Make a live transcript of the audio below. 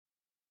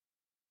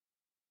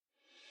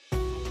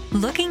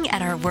Looking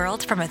at our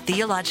world from a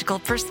theological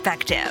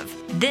perspective.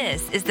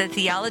 This is the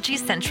Theology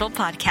Central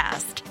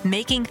Podcast,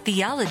 making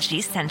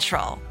theology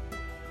central.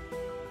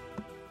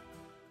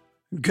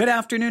 Good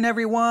afternoon,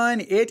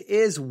 everyone. It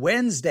is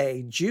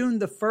Wednesday, June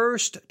the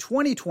 1st,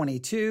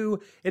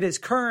 2022. It is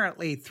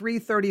currently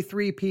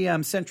 3:33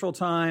 p.m. Central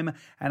Time,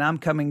 and I'm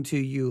coming to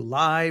you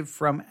live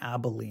from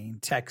Abilene,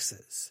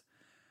 Texas.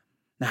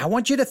 Now, I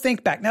want you to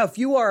think back. Now, if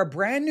you are a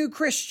brand new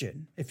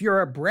Christian, or if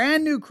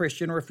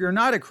you're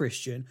not a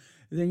Christian,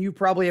 then you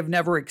probably have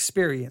never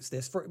experienced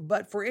this.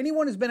 But for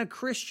anyone who's been a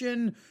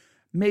Christian,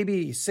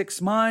 maybe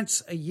 6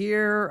 months, a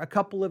year, a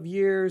couple of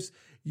years,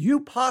 you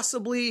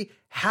possibly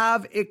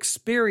have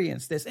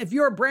experienced this. If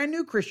you're a brand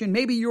new Christian,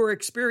 maybe you're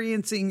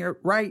experiencing it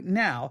right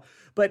now.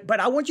 But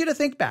I want you to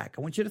think back.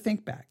 And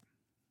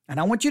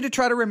I want you to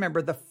try to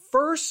remember the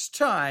first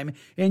time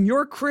in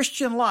your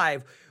Christian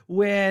life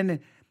when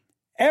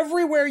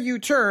everywhere you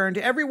turned,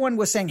 everyone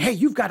was saying, hey,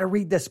 you've got to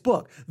read this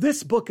book.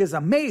 This book is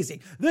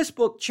amazing. This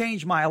book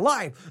changed my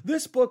life.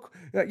 This book,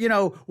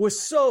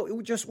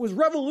 was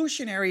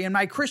revolutionary in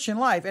my Christian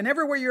life. And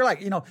everywhere you're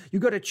like, you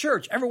go to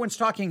church, everyone's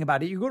talking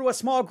about it. You go to a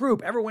small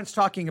group, everyone's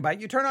talking about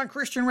it. You turn on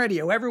Christian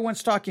radio,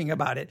 everyone's talking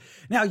about it.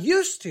 Now,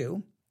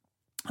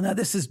 Now,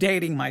 this is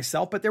dating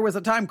myself, but there was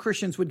a time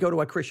Christians would go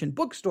to a Christian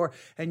bookstore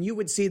and you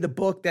would see the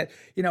book that,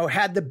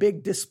 had the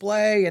big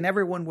display and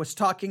everyone was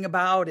talking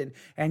about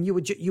and you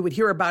would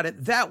hear about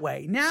it that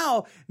way.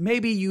 Now,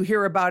 maybe you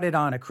hear about it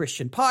on a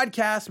Christian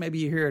podcast, maybe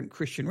you hear it on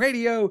Christian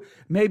radio,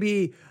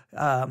 maybe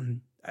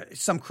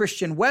some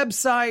Christian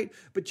website,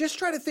 but just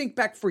try to think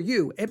back for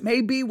you. It may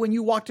be when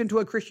you walked into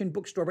a Christian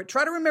bookstore, but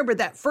try to remember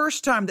that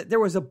first time that there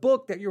was a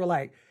book that you were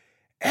like,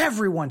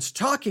 everyone's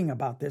talking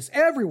about this.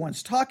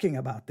 Everyone's talking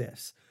about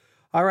this.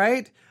 All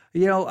right.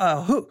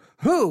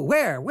 Who,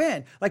 where,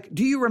 when? Like,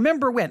 do you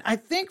remember when? I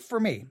think for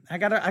me, I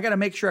gotta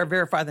make sure I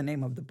verify the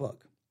name of the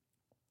book.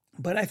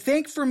 But I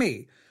think for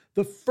me,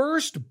 the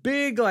first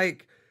big,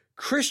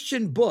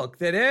 Christian book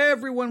that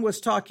everyone was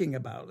talking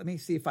about. Let me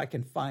see if I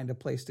can find a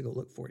place to go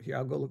look for it here.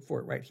 I'll go look for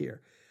it right here.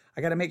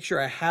 I got to make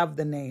sure I have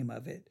the name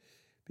of it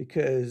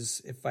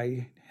because if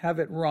I have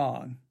it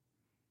wrong,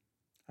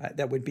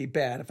 that would be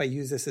bad if I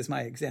use this as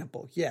my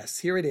example. Yes,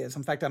 here it is.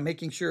 In fact, I'm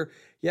making sure.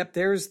 Yep,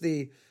 there's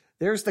the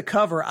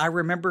cover I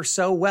remember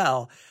so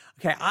well.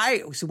 Okay,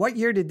 so what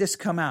year did this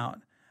come out?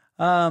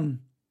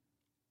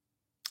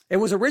 It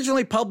was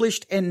originally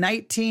published in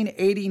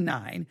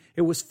 1989.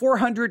 It was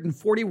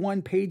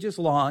 441 pages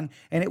long,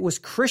 and it was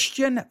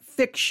Christian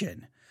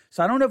fiction.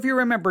 So I don't know if you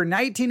remember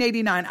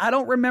 1989. I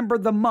don't remember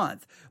the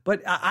month,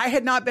 but I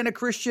had not been a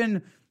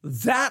Christian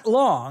that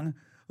long.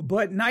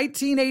 But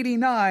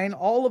 1989,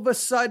 all of a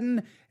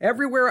sudden,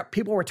 everywhere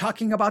people were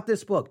talking about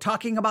this book.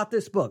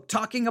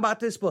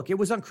 It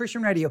was on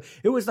Christian radio.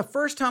 It was the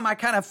first time I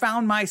kind of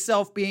found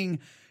myself being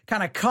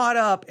kind of caught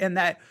up in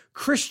that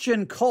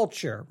Christian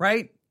culture,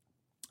 right?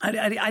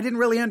 I didn't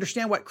really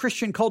understand what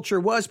Christian culture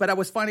was, but I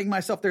was finding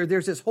myself there.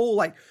 There's this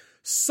whole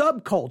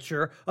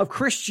subculture of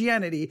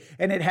Christianity,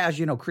 and it has,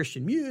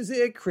 Christian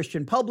music,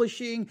 Christian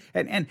publishing,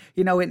 and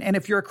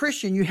if you're a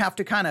Christian, you have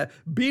to kind of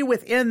be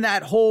within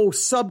that whole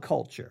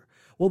subculture.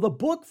 Well, the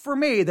book for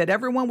me that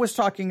everyone was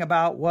talking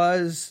about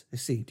was,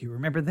 let's see, do you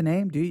remember the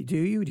name? Do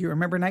you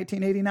remember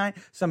 1989?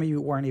 Some of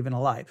you weren't even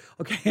alive.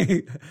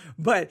 Okay.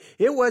 But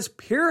it was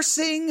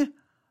Piercing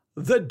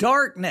the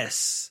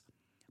Darkness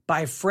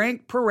by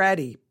Frank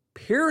Peretti.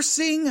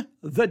 Piercing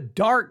the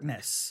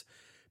Darkness,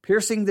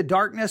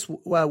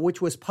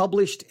 which was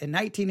published in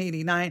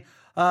 1989.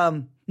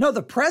 No,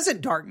 The Present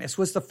Darkness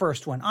was the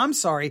first one. I'm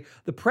sorry.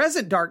 The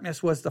Present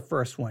Darkness was the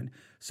first one.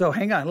 So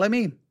hang on. Let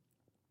me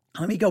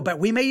go back.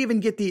 We may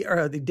even get the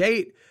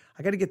date.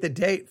 I got to get the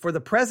date for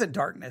The Present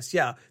Darkness.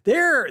 Yeah,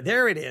 there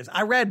it is.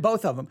 I read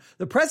both of them.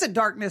 The Present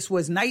Darkness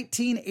was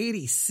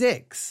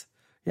 1986.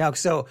 Yeah,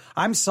 so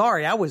I'm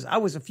sorry, I was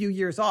a few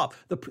years off.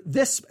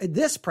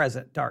 This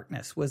Present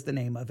Darkness was the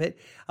name of it.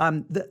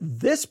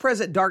 This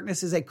Present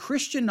Darkness is a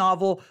Christian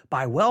novel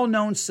by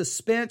well-known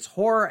suspense,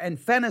 horror, and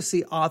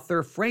fantasy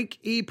author Frank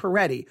E.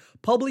 Peretti,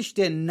 published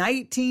in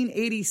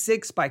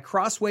 1986 by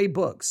Crossway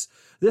Books.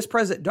 This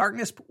Present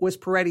Darkness was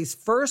Peretti's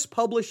first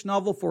published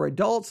novel for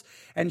adults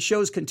and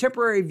shows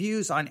contemporary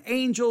views on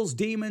angels,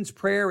 demons,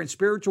 prayer, and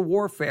spiritual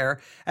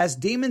warfare as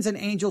demons and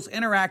angels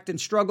interact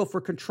and struggle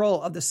for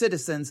control of the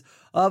citizens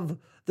of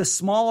the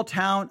small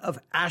town of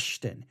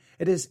Ashton.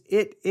 It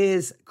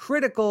is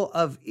critical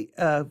of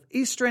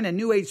Eastern and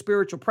New Age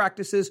spiritual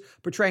practices,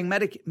 portraying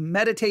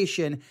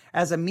meditation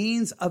as a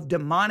means of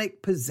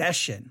demonic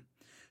possession.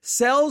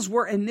 Sales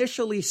were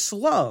initially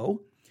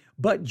slow,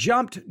 but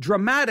jumped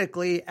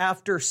dramatically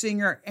after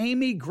singer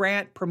Amy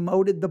Grant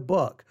promoted the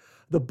book.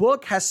 The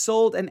book has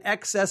sold in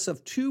excess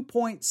of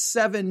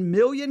 2.7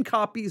 million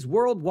copies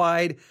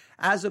worldwide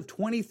as of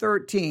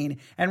 2013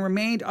 and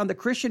remained on the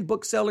Christian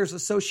Booksellers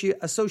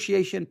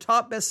Association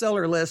top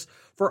bestseller list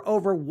for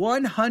over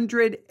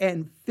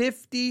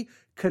 150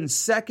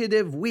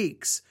 consecutive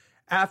weeks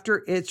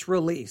after its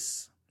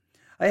release.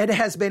 It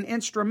has been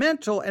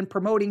instrumental in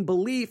promoting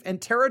belief in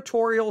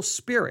territorial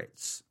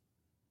spirits.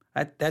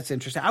 That's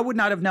interesting. I would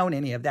not have known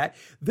any of that.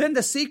 Then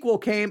the sequel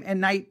came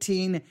in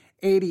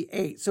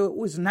 1988. So it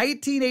was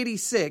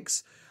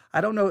 1986.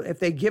 I don't know if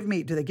do they give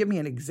me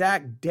an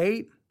exact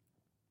date?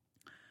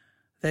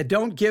 They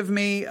don't give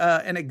me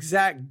an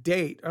exact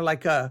date or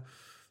like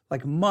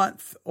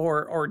month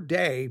or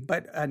day,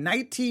 but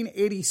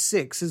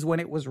 1986 is when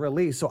it was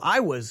released. So I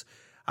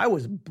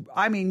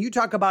mean, you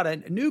talk about a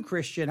new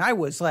Christian. I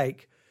was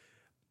like,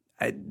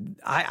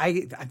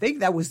 I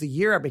think that was the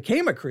year I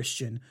became a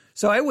Christian.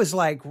 So it was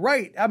like,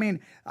 right. I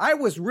mean, I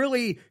was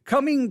really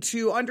coming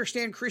to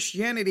understand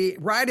Christianity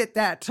right at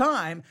that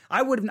time.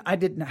 I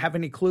didn't have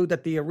any clue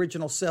that the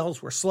original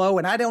sales were slow.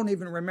 And I don't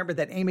even remember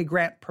that Amy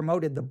Grant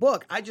promoted the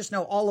book. I just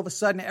know all of a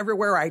sudden,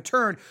 everywhere I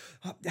turn,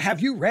 have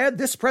you read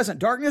This Present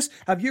Darkness?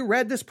 Have you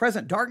read This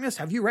Present Darkness?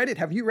 Have you read it?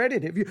 Have you read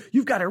it?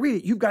 You've got to read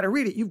it. You've got to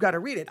read it. You've got to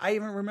read it. I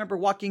even remember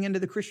walking into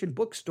the Christian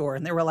bookstore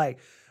and they were like,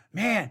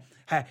 man,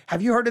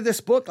 have you heard of this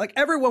book? Like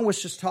everyone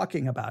was just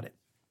talking about it.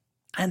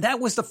 And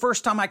that was the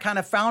first time I kind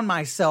of found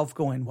myself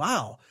going,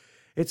 wow,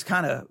 it's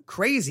kind of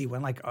crazy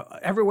when like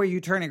everywhere you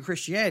turn in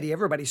Christianity,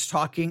 everybody's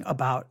talking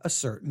about a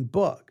certain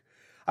book.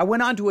 I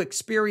went on to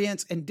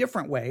experience in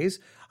different ways.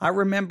 I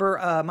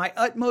remember My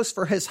Utmost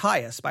for His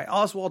Highest by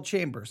Oswald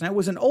Chambers. And it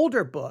was an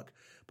older book,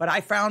 but I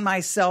found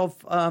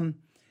myself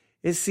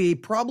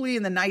probably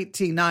in the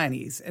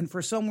 1990s. And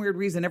for some weird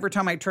reason, every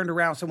time I turned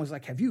around, someone was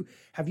like, have you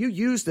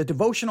used the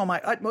devotional, My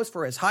Utmost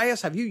for His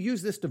Highest? Have you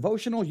used this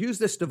devotional? Use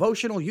this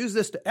devotional, use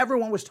this.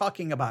 Everyone was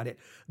talking about it.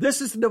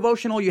 This is the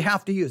devotional you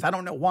have to use. I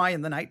don't know why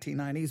in the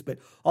 1990s, but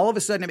all of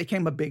a sudden it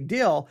became a big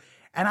deal.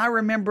 And I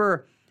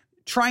remember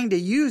trying to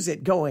use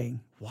it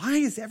going, why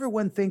does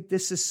everyone think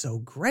this is so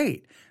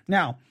great?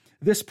 Now,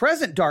 This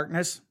Present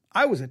Darkness,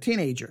 I was a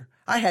teenager.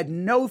 I had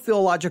no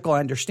theological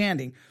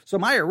understanding. So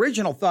my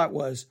original thought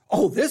was,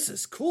 oh, this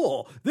is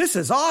cool. This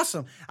is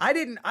awesome. I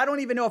don't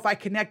even know if I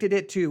connected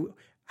it to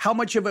how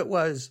much of it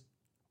was.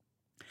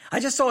 I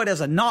just saw it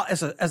as a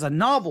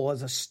novel,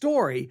 as a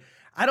story.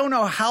 I don't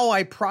know how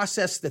I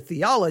processed the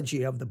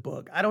theology of the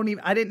book.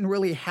 I didn't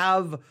really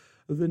have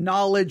the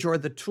knowledge or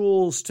the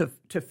tools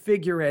to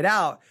figure it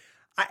out.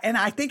 And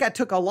I think I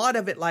took a lot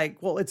of it like,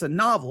 well, it's a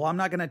novel. I'm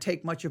not going to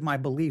take much of my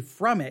belief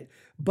from it.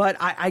 But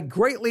I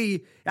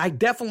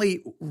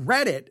definitely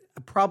read it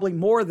probably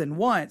more than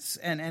once.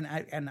 And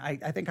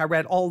I think I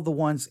read all the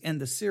ones in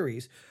the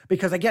series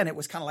because, again, it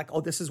was kind of like,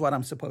 oh, this is what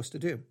I'm supposed to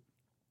do.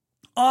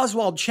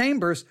 Oswald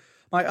Chambers,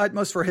 My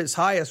Utmost for His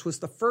Highest, was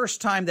the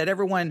first time that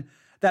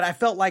I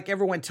felt like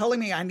everyone telling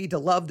me I need to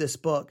love this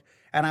book.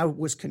 And I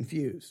was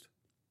confused.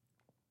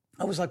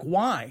 I was like,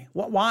 why?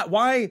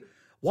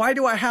 Why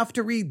do I have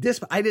to read this?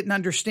 I didn't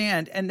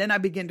understand. And then I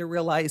began to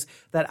realize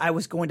that I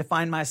was going to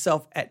find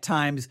myself at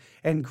times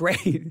in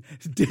great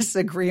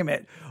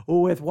disagreement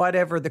with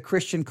whatever the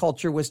Christian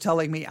culture was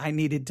telling me I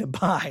needed to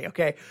buy.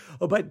 Okay.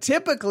 But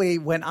typically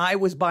when I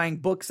was buying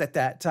books at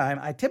that time,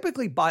 I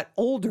typically bought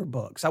older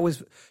books. I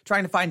was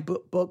trying to find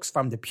books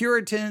from the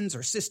Puritans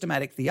or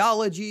systematic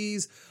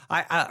theologies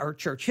or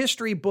church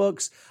history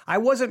books. I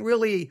wasn't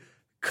really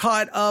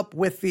caught up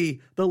with the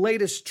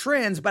latest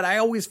trends, but I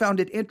always found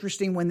it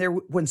interesting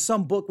when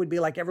some book would be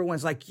like,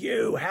 everyone's like,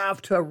 you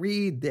have to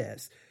read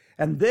this.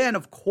 And then,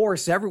 of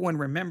course, everyone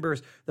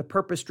remembers The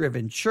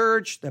Purpose-Driven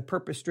Church, The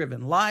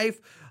Purpose-Driven Life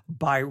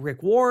by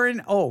Rick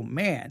Warren. Oh,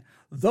 man,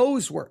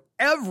 those were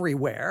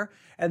everywhere.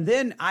 And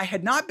then I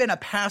had not been a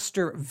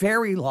pastor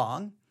very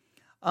long,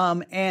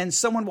 and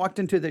someone walked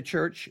into the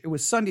church. It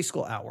was Sunday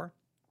school hour.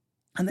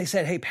 And they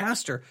said, hey,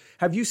 pastor,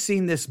 have you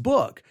seen this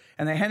book?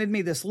 And they handed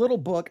me this little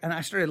book, and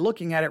I started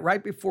looking at it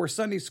right before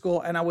Sunday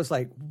school, and I was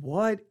like,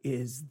 what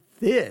is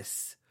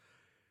this?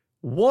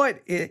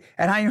 And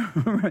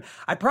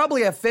I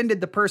probably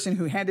offended the person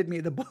who handed me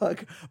the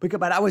book,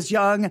 but I was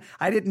young.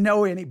 I didn't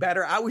know any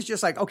better. I was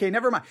just like, okay,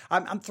 never mind.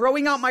 I'm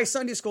throwing out my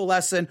Sunday school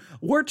lesson.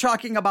 We're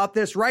talking about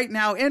this right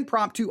now,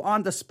 impromptu,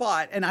 on the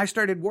spot. And I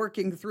started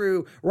working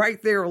through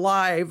right there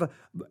live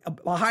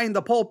behind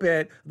the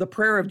pulpit, the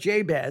prayer of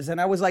Jabez.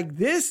 And I was like,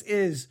 this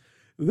is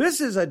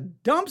a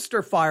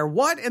dumpster fire.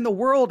 What in the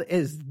world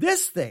is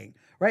this thing?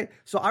 Right.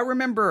 So I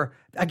remember,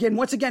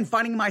 once again,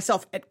 finding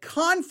myself at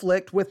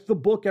conflict with the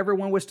book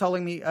everyone was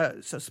telling me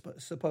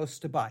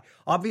supposed to buy.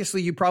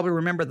 Obviously, you probably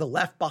remember the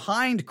Left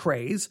Behind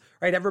craze,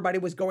 right? Everybody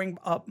was going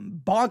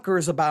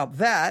bonkers about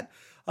that.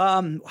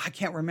 I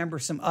can't remember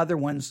some other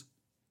ones.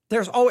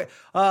 There's always,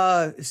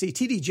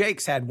 T.D.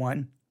 Jakes had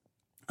one.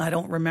 I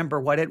don't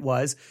remember what it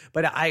was,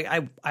 but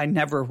I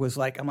never was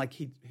like, I'm like,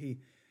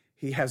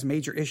 he has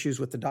major issues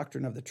with the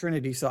doctrine of the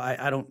Trinity, so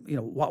I don't,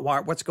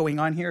 what's going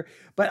on here.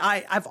 But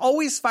I've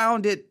always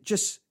found it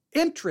just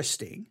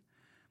interesting,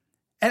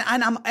 I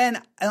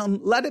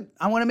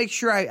want to make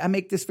sure I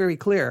make this very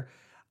clear.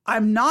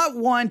 I'm not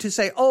one to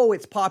say, oh,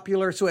 it's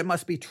popular, so it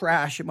must be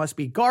trash, it must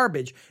be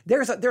garbage.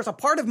 There's a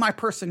part of my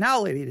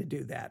personality to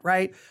do that,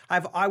 right?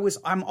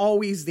 I'm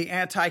always the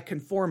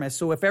anti-conformist.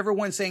 So if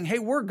everyone's saying, hey,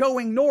 we're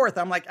going north,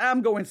 I'm like,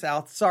 I'm going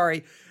south.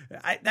 Sorry.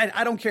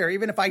 I don't care.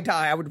 Even if I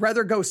die, I would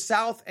rather go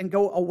south and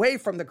go away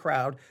from the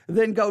crowd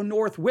than go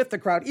north with the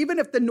crowd. Even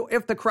if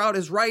the crowd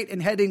is right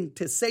and heading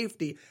to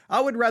safety,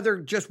 I would rather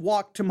just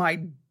walk to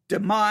my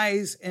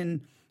demise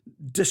and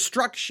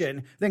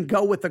destruction than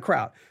go with the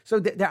crowd.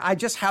 So I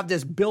just have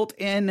this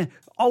built-in,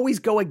 always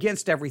go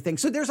against everything.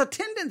 So there's a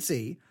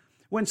tendency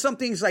when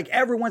something's like,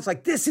 everyone's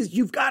like,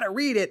 you've got to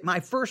read it.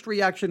 My first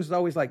reaction is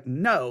always like,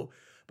 no.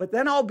 But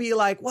then I'll be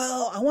like,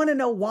 well, I want to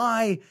know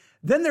why.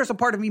 Then there's a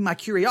part of me, my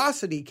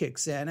curiosity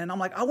kicks in, and I'm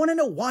like, I want to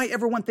know why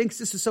everyone thinks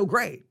this is so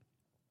great.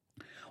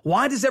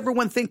 Why does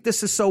everyone think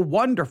this is so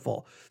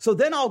wonderful? So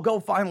then I'll go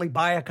finally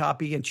buy a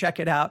copy and check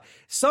it out.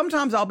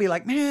 Sometimes I'll be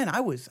like, man, I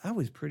was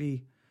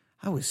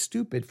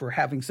stupid for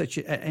having such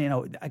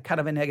a kind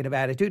of a negative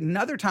attitude. And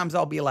other times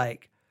I'll be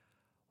like,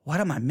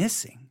 what am I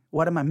missing?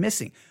 What am I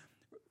missing?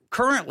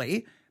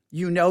 Currently,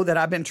 you know that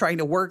I've been trying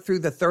to work through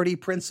the 30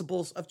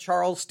 Principles of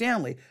Charles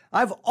Stanley.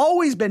 I've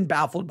always been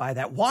baffled by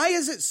that. Why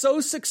is it so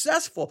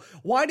successful?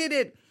 Why did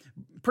it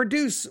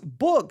produce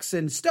books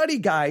and study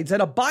guides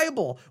and a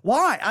Bible?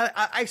 Why?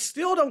 I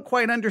still don't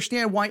quite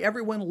understand why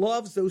everyone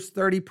loves those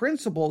 30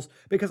 principles,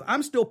 because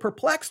I'm still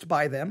perplexed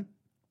by them.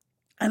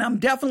 And I'm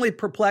definitely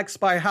perplexed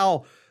by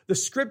how the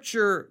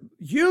scripture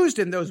used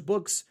in those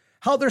books,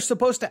 how they're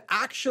supposed to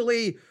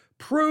actually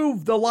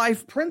prove the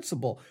life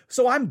principle.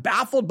 So I'm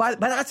baffled by it,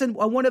 but that's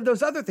one of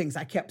those other things.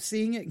 I kept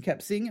seeing it.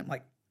 I'm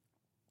like,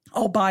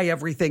 I'll buy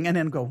everything and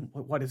then go,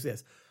 what is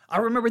this? I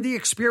remember the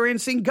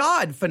experiencing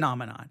God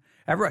phenomenon.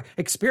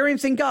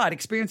 Experiencing God.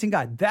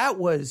 That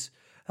was,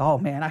 oh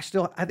man, I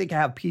think I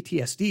have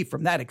PTSD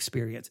from that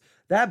experience.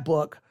 That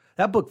book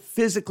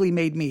physically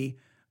made me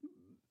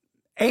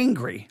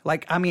angry.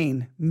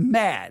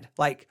 Mad,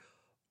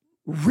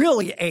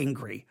 really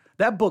angry.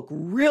 That book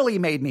really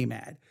made me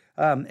mad.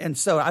 And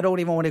so I don't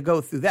even want to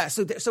go through that.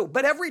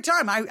 But every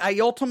time I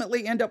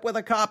ultimately end up with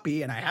a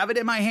copy and I have it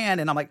in my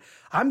hand and I'm like,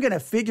 I'm going to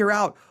figure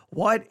out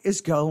what is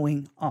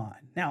going on.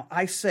 Now,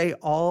 I say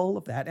all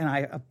of that and I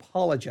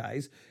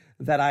apologize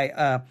that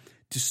I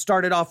just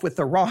started off with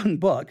the wrong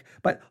book,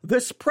 but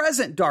This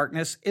Present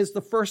Darkness is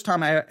the first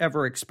time I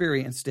ever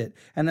experienced it.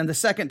 And then the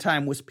second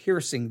time was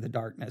Piercing the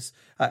Darkness.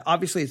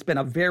 Obviously, it's been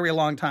a very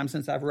long time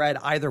since I've read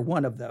either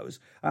one of those.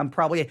 I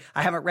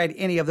haven't read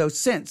any of those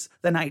since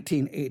the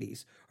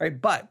 1980s, right?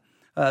 But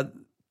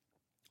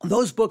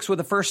those books were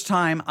the first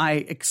time I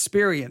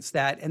experienced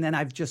that. And then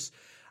I just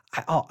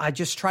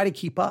try to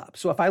keep up.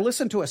 So if I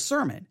listen to a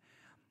sermon,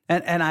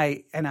 and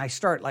I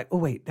start like, oh,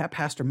 wait, that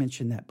pastor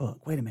mentioned that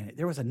book. Wait a minute.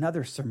 There was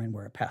another sermon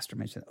where a pastor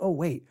mentioned it. Oh,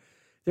 wait,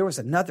 there was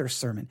another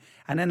sermon.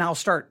 And then I'll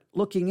start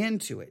looking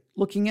into it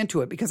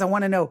because I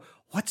want to know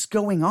what's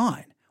going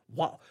on.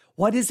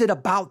 What is it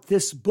about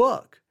this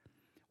book?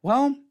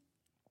 Well,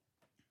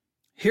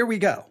 here we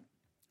go.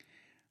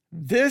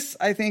 This,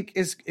 I think,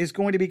 is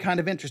going to be kind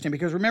of interesting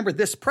because remember,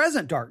 This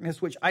Present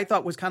Darkness, which I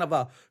thought was kind of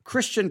a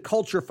Christian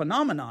culture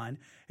phenomenon,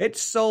 it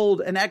sold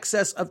in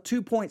excess of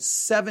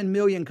 2.7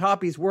 million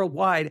copies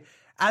worldwide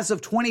as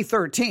of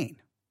 2013.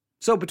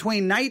 So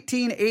between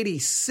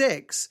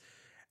 1986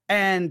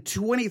 and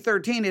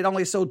 2013, it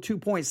only sold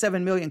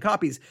 2.7 million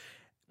copies.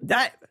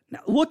 That,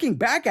 looking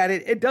back at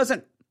it, it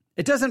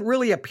doesn't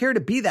really appear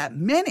to be that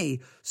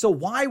many. So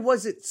why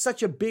was it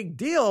such a big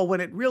deal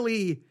when it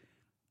really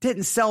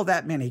didn't sell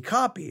that many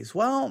copies?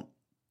 Well,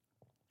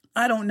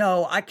 I don't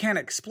know. I can't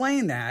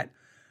explain that.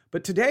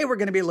 But today we're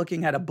going to be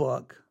looking at a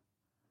book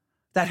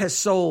that has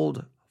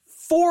sold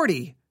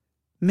 40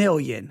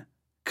 million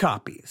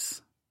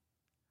copies.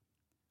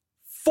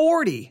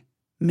 40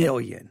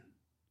 million.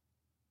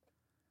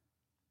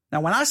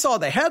 Now, when I saw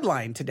the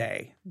headline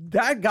today,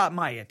 that got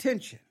my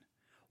attention.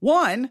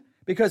 One,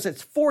 because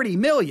it's 40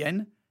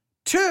 million.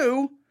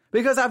 Two,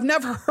 because I've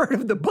never heard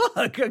of the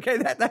book. Okay,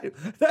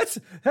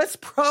 that's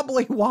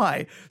probably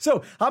why.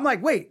 So I'm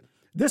like, wait,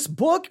 this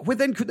book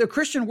within the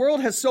Christian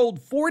world has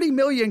sold 40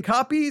 million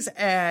copies,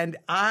 and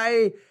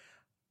I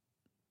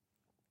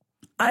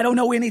don't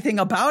know anything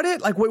about it.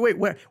 Like, wait,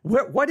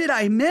 what did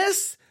I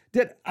miss?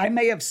 I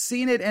may have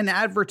seen it in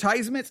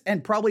advertisements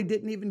and probably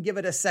didn't even give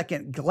it a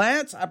second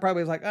glance. I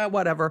probably was like,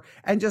 whatever,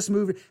 and just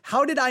moved.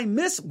 How did I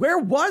miss? Where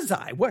was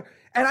I?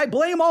 And I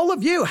blame all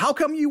of you. How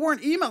come you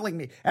weren't emailing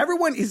me?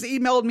 Everyone has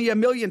emailed me a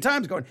million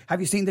times going, have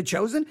you seen The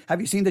Chosen?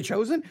 Have you seen The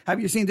Chosen? Have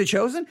you seen The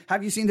Chosen?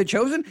 Have you seen The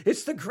Chosen?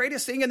 It's the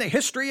greatest thing in the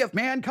history of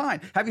mankind.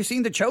 Have you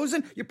seen The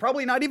Chosen? You're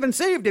probably not even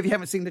saved if you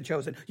haven't seen The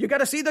Chosen. You got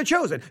to see The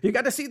Chosen. You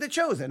got to see The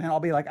Chosen. And I'll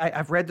be like,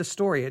 I've read the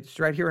story. It's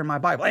right here in my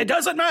Bible. It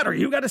doesn't matter.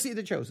 You got to see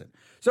The Chosen.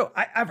 So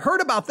I've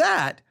heard about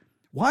that.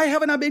 Why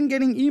haven't I been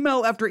getting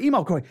email after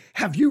email going,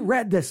 have you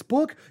read this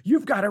book?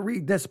 You've got to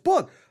read this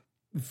book.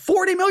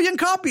 40 million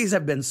copies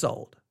have been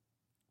sold.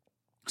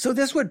 So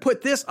this would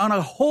put this on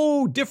a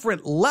whole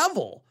different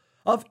level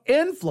of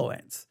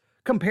influence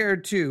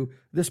compared to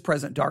This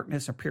Present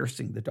Darkness or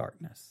Piercing the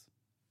Darkness.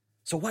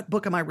 So what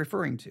book am I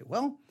referring to?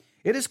 Well,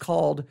 it is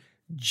called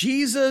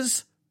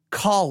Jesus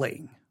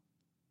Calling.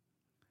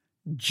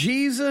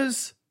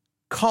 Jesus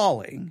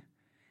Calling.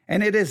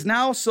 And it has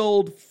now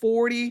sold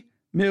 40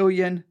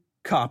 million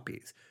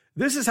copies.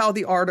 This is how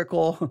the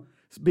article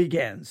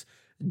begins.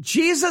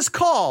 Jesus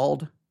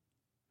called,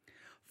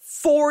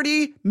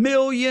 40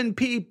 million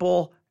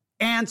people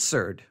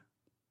answered.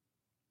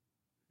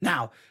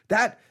 Now,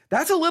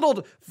 that's a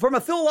little, from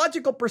a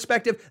theological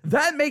perspective,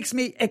 that makes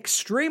me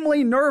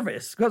extremely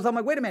nervous because I'm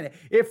like, wait a minute,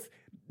 if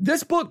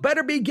this book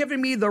better be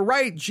giving me the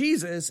right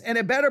Jesus and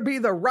it better be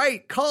the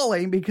right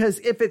calling, because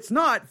if it's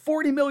not,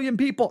 40 million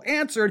people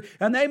answered,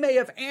 and they may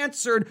have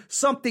answered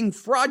something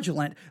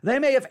fraudulent. They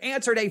may have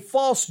answered a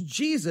false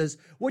Jesus,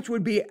 which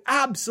would be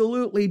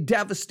absolutely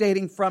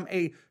devastating from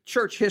a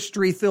church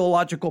history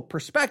theological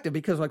perspective,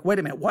 because like, wait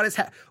a minute, what is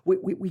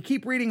we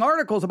keep reading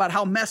articles about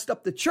how messed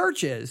up the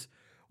church is.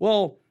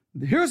 Well,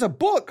 here's a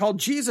book called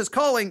Jesus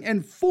Calling,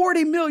 and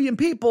 40 million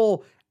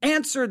people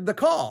answered the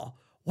call.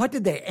 What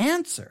did they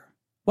answer?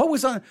 What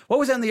was on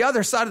the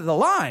other side of the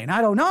line?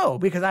 I don't know,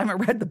 because I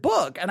haven't read the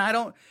book, and I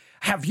don't.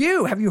 Have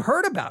you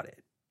heard about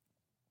it?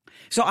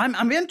 So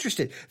I'm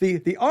interested.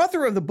 The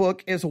author of the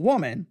book is a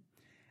woman,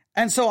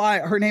 and so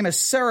her name is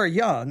Sarah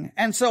Young,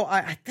 and so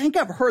I think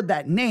I've heard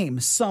that name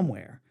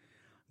somewhere,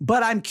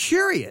 but I'm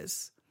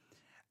curious.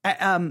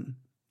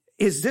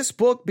 Is this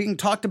book being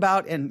talked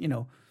about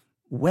in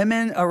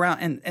women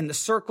around in the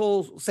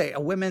circles, say a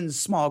women's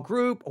small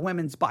group, a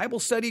women's Bible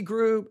study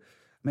group?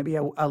 Maybe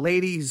a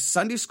ladies'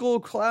 Sunday school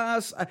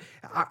class,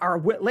 are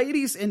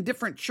ladies in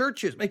different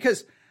churches?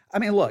 Because, I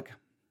mean, look,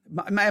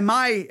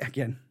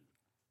 again,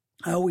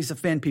 I always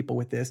offend people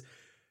with this.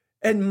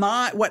 And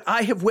what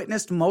I have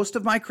witnessed most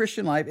of my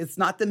Christian life, it's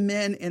not the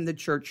men in the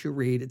church who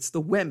read, it's the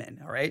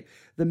women, all right?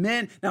 The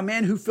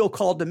men who feel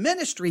called to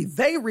ministry,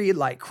 they read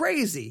like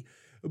crazy.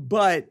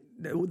 But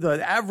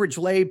the average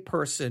lay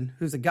person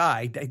who's a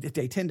guy,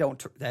 they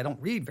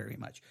don't read very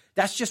much.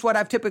 That's just what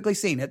I've typically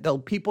seen. The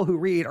people who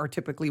read are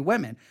typically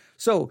women.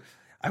 So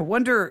I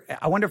wonder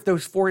if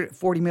those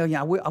 40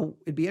 million,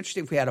 it'd be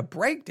interesting if we had a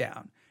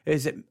breakdown.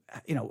 Is it,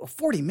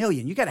 40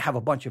 million, you got to have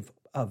a bunch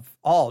of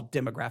all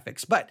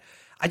demographics. But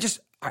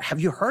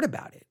have you heard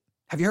about it?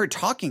 Have you heard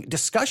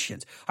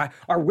discussions?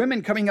 Are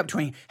women coming up to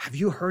me, have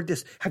you heard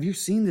this? Have you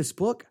seen this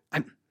book?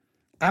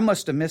 I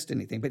must have missed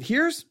anything. But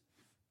here's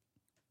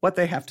what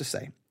they have to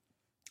say.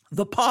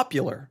 The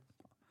popular,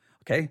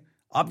 okay,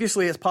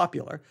 obviously it's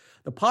popular.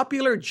 The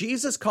popular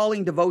Jesus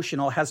Calling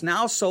devotional has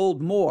now sold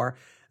more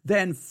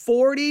than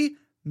 40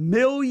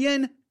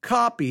 million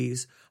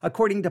copies,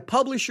 according to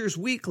Publishers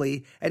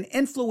Weekly, an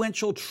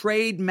influential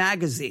trade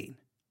magazine.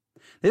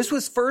 This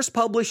was first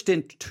published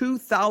in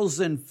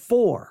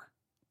 2004.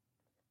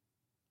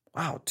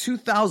 Wow,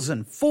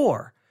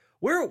 2004.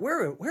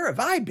 Where have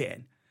I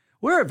been?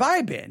 Where have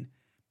I been?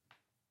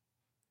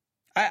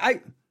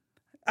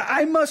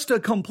 I must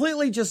have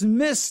completely just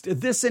missed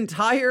this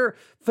entire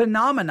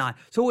phenomenon.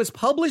 So it was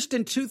published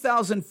in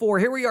 2004.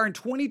 Here we are in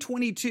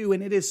 2022,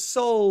 and it has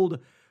sold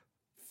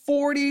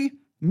 40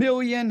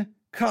 million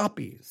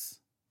copies.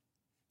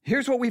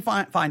 Here's what we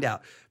find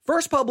out.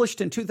 First published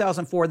in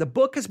 2004, the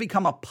book has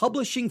become a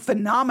publishing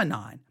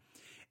phenomenon,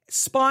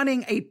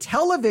 spawning a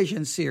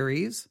television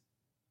series.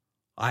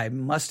 I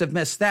must have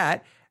missed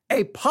that.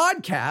 A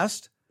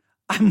podcast.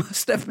 I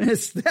must have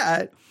missed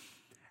that.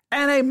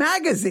 And a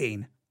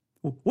magazine.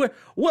 Where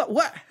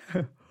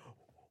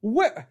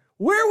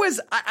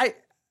was I?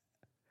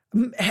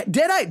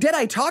 Did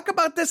I talk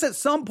about this at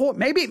some point?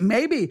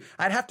 Maybe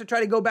I'd have to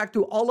try to go back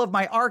to all of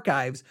my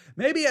archives.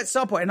 Maybe at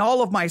some point in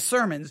all of my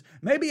sermons,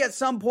 maybe at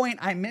some point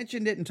I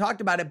mentioned it and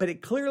talked about it, but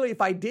it clearly,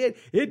 if I did,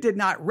 it did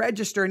not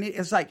register. And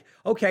it's like,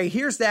 okay,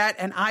 here's that.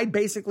 And I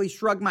basically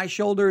shrugged my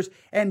shoulders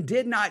and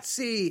did not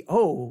see,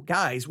 oh,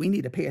 guys, we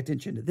need to pay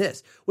attention to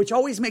this, which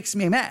always makes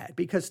me mad,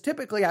 because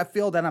typically I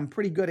feel that I'm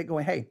pretty good at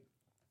going, hey,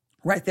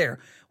 right there,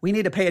 we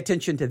need to pay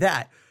attention to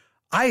that.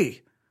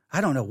 I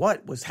don't know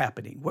what was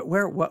happening. What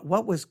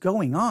was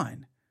going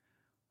on?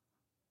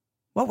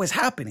 What was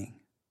happening?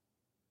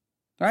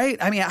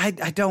 Right? I mean,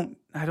 I don't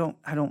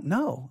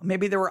know.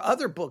 Maybe there were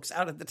other books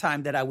out at the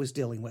time that I was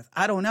dealing with.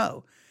 I don't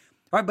know.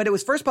 All right, but it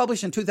was first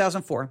published in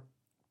 2004,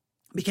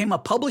 became a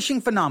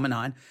publishing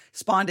phenomenon,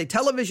 spawned a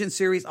television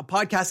series, a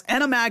podcast,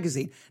 and a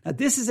magazine. Now,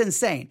 this is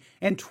insane.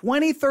 In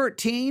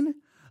 2013,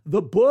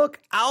 the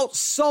book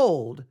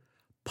outsold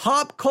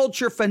pop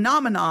culture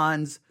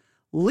phenomenons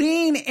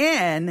Lean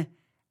In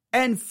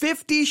and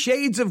 50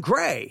 Shades of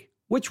Grey,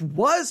 which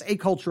was a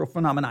cultural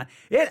phenomenon.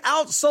 It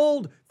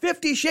outsold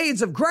 50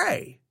 Shades of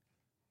Grey.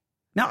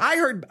 Now, I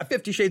heard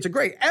 50 Shades of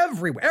Grey.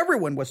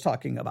 Everyone was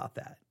talking about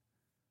that.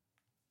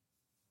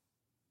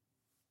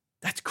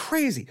 That's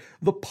crazy.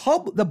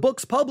 The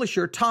book's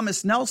publisher,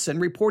 Thomas Nelson,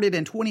 reported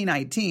in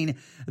 2019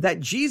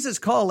 that Jesus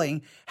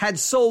Calling had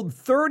sold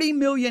 30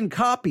 million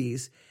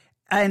copies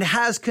and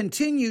has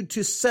continued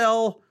to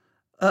sell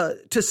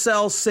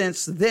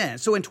since then.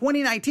 So in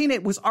 2019,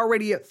 it was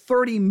already at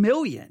 30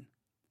 million.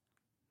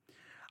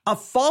 A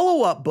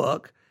follow-up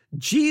book,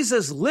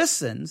 Jesus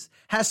Listens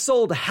has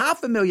sold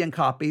 500,000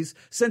 copies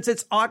since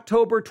its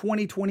October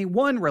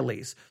 2021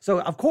 release. So,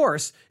 of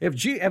course,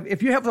 if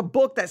you have a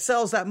book that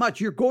sells that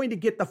much, you're going to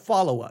get the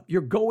follow-up.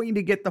 You're going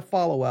to get the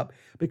follow-up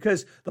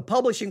because the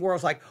publishing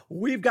world's like,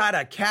 we've got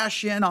to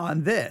cash in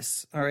on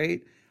this, all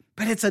right?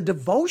 But it's a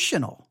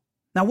devotional.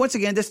 Now, once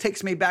again, this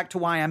takes me back to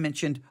why I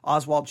mentioned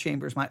Oswald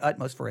Chambers, My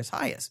Utmost for His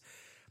Highest.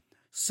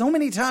 So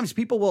many times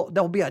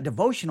there'll be a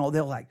devotional,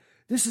 they'll like,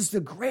 this is the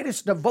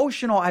greatest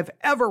devotional I've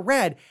ever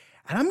read.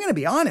 And I'm going to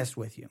be honest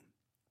with you.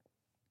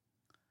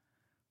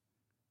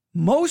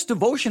 Most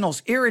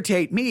devotionals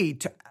irritate me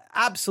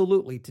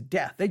absolutely to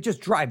death. They just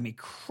drive me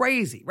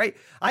crazy, right?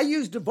 I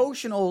use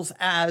devotionals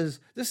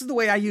this is the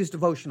way I use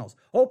devotionals.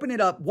 Open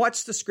it up,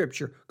 watch the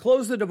scripture,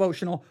 close the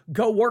devotional,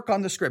 go work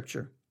on the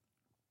scripture.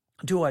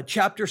 Do a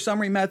chapter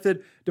summary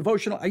method,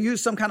 devotional. I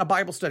use some kind of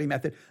Bible study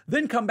method,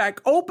 then come back,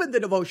 open the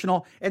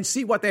devotional and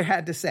see what they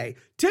had to say.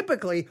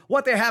 Typically,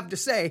 what they have to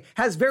say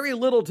has very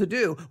little to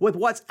do with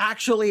what's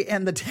actually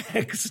in the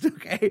text,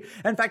 okay?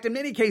 In fact, in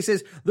many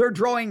cases, they're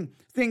drawing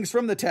things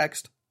from the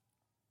text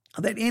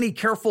that any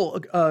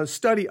careful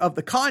study of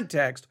the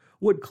context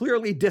would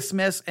clearly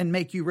dismiss and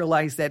make you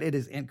realize that it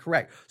is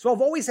incorrect. So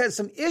I've always had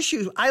some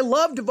issues. I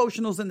love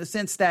devotionals in the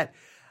sense that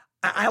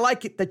I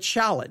like it, the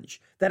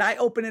challenge, that I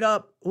open it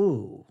up.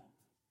 Ooh,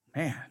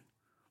 man,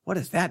 what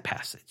is that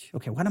passage?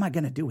 Okay, what am I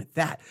going to do with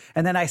that?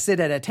 And then I sit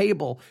at a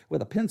table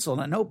with a pencil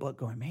and a notebook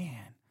going,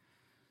 man,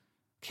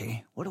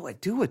 okay, what do I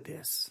do with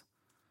this?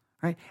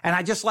 Right? And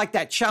I just like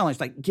that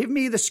challenge. Like, give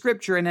me the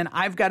scripture, and then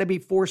I've got to be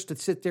forced to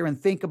sit there and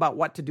think about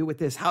what to do with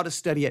this, how to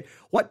study it,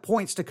 what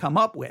points to come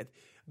up with.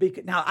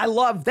 Now, I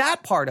love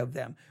that part of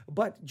them,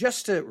 but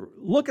just to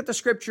look at the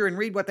scripture and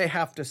read what they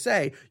have to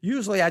say,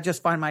 usually I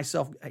just find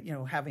myself,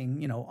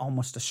 having,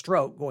 almost a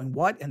stroke going,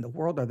 what in the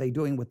world are they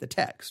doing with the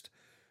text?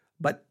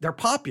 But they're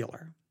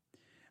popular.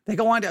 They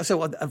go on to,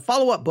 so a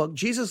follow-up book,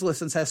 Jesus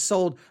Listens, has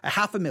sold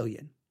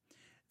 500,000.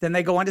 Then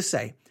they go on to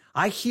say,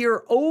 I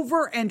hear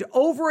over and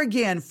over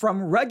again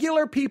from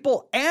regular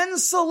people and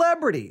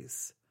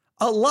celebrities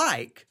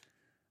alike,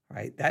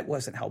 right? That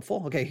wasn't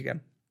helpful. Okay, here you go.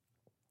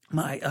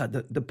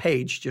 The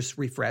page just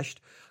refreshed.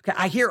 Okay,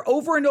 I hear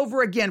over and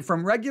over again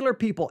from regular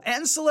people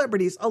and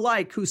celebrities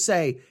alike who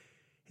say,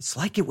 it's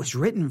like it was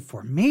written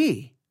for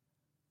me.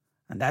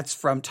 And that's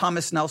from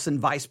Thomas Nelson,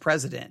 vice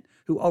president,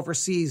 who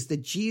oversees the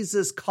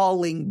Jesus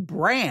Calling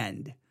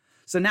brand.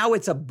 So now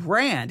it's a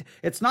brand.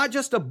 It's not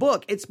just a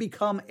book. It's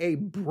become a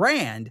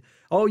brand.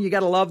 Oh, you got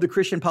to love the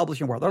Christian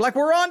publishing world. They're like,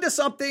 we're on to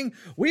something.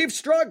 We've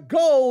struck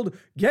gold.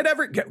 Get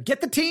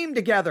the team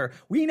together.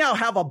 We now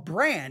have a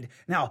brand.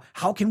 Now,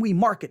 how can we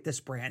market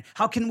this brand?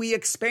 How can we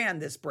expand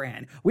this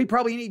brand? We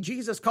probably need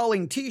Jesus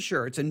Calling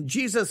t-shirts and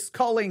Jesus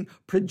Calling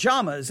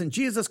pajamas and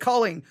Jesus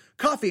Calling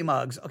coffee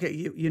mugs. Okay,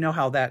 you know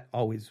how that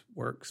always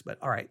works, but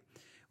all right.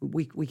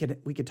 We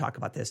could talk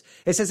about this.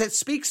 It says it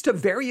speaks to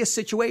various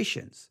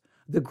situations.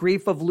 The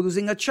grief of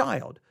losing a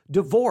child,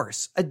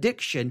 divorce,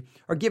 addiction,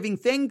 or giving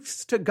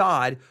thanks to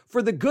God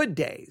for the good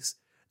days.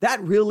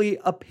 That really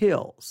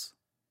appeals.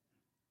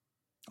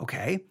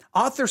 Okay.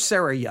 Author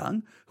Sarah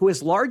Young, who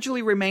has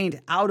largely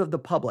remained out of the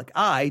public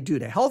eye due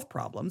to health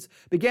problems,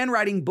 began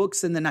writing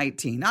books in the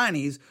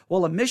 1990s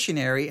while a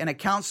missionary and a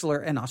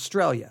counselor in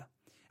Australia.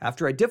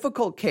 After a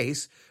difficult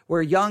case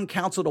where Young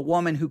counseled a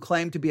woman who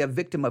claimed to be a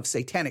victim of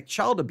satanic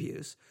child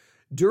abuse,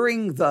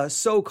 during the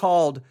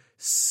so-called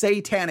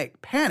satanic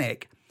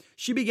panic,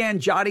 she began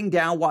jotting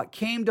down what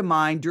came to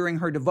mind during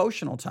her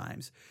devotional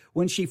times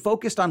when she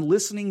focused on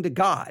listening to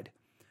God.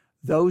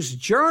 Those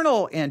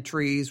journal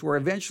entries were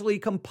eventually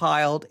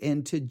compiled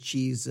into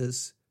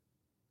Jesus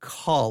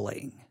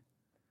Calling.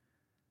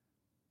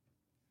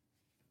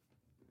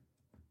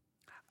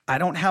 I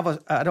don't have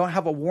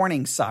a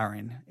warning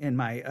siren in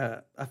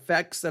my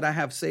effects that I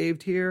have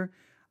saved here.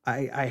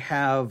 I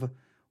have,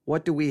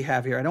 what do we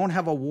have here? I don't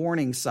have a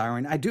warning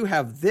siren. I do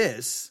have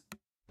this.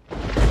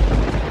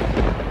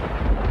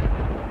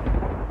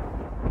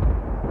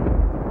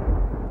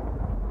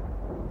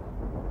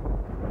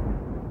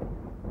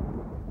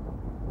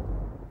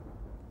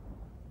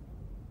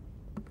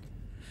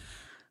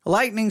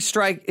 Lightning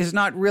strike is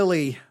not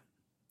really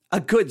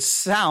a good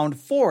sound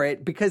for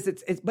it because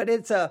it's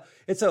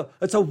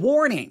a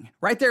warning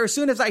right there. As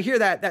soon as I hear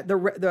that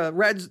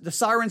the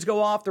sirens go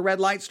off, the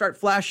red lights start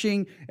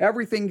flashing,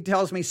 everything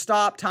tells me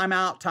stop, time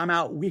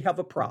out. We have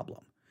a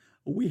problem.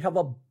 We have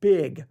a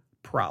big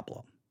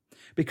problem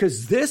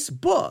because this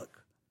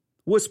book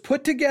was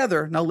put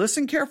together. Now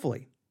listen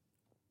carefully.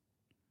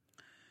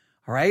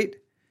 All right.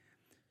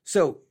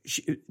 So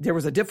there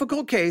was a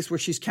difficult case where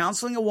she's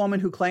counseling a woman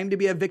who claimed to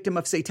be a victim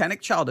of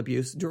satanic child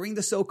abuse during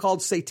the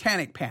so-called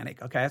satanic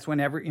panic. Okay, that's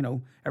whenever,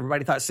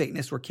 everybody thought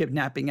Satanists were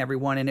kidnapping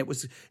everyone, and it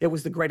was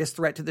the greatest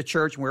threat to the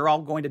church, and we were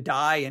all going to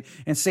die,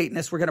 and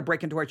Satanists were going to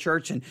break into our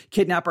church and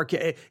kidnap our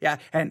kids.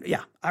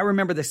 I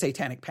remember the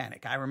satanic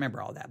panic. I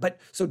remember all that. But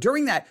so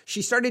during that,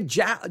 she started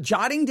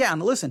jotting down,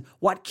 listen,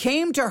 what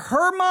came to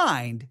her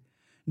mind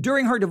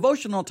during her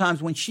devotional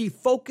times when she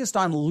focused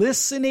on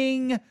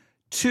listening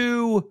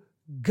to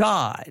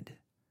God.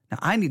 Now,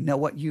 I need to know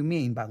what you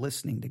mean by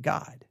listening to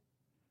God,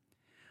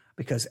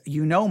 because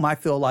you know my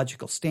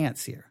theological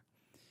stance here.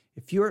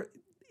 If you're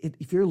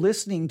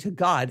listening to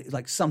God,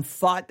 like some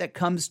thought that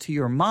comes to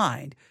your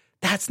mind,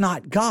 that's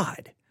not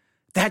God.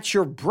 That's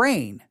your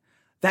brain.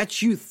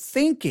 That's you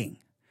thinking.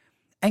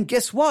 And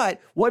guess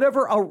what?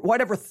 Whatever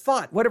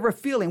thought, whatever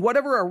feeling,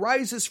 whatever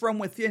arises from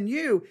within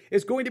you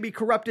is going to be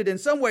corrupted in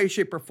some way,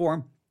 shape, or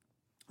form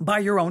by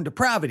your own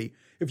depravity.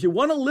 If you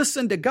want to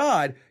listen to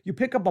God, you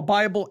pick up a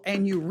Bible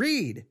and you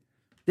read.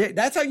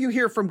 That's how you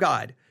hear from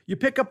God. You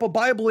pick up a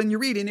Bible and you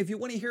read. And if you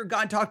want to hear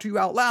God talk to you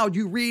out loud,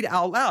 you read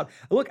out loud.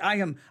 Look, I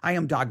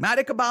am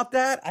dogmatic about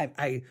that.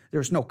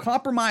 There's no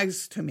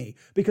compromise to me,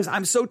 because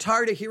I'm so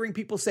tired of hearing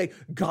people say,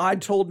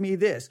 God told me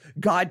this,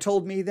 God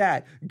told me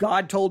that,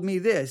 God told me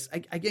this.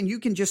 Again, you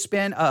can just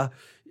spend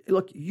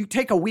you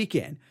take a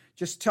weekend.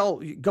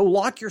 Go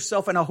lock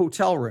yourself in a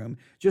hotel room.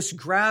 Just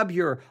grab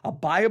a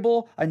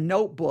Bible, a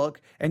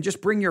notebook, and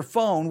just bring your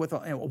phone with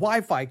a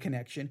Wi-Fi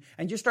connection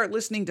and just start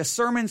listening to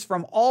sermons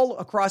from all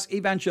across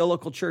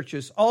evangelical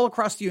churches, all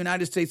across the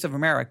United States of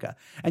America.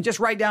 And just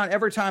write down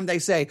every time they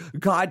say,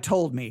 God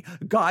told me,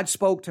 God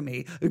spoke to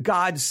me,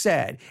 God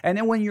said. And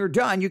then when you're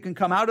done, you can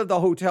come out of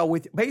the hotel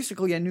with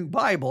basically a new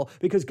Bible,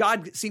 because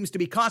God seems to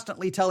be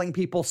constantly telling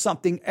people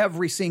something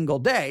every single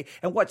day.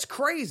 And what's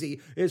crazy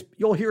is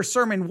you'll hear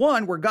sermon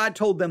 1 where God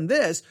told them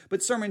this,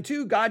 but sermon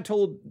 2, God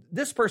told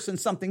this person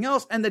something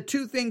else, and the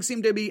two things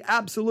seem to be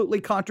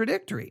absolutely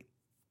contradictory.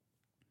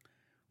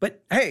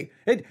 But hey,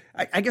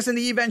 I guess in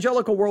the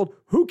evangelical world,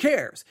 who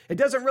cares? It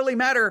doesn't really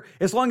matter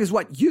as long as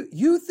what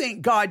you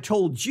think God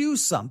told you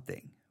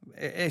something.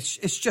 It's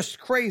just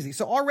crazy.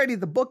 So already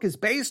the book is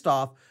based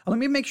off, let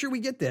me make sure we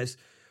get this,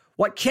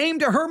 what came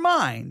to her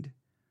mind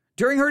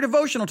during her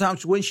devotional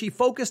times when she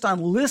focused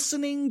on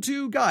listening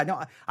to God.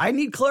 Now, I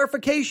need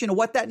clarification of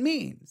what that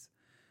means.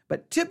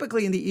 But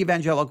typically in the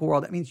evangelical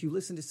world, that means you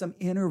listen to some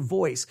inner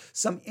voice,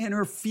 some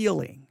inner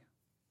feeling.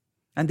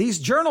 And these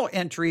journal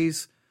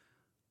entries,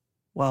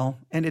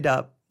 ended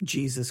up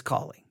Jesus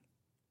calling.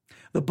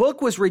 The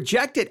book was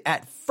rejected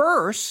at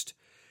first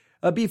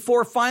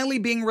before finally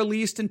being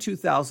released in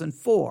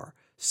 2004.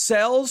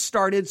 Sales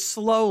started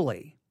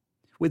slowly,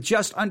 with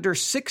just under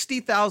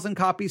 60,000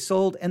 copies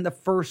sold in the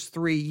first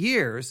 3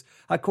 years,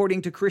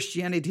 according to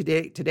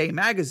Christianity Today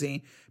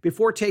magazine,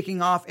 before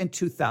taking off in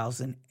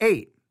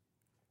 2008.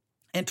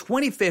 In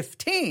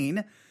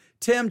 2015,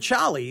 Tim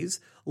Challies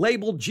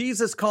labeled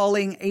Jesus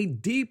Calling a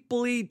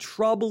deeply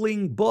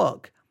troubling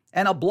book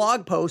and a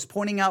blog post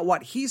pointing out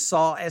what he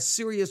saw as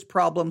serious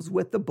problems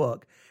with the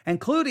book,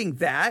 including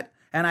that,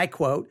 and I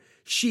quote,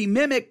 she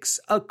mimics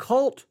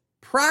occult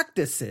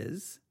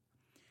practices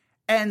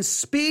and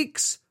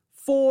speaks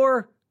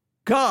for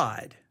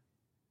God.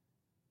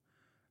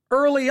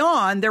 Early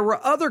on, there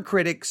were other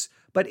critics,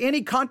 but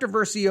any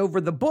controversy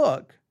over the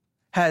book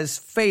has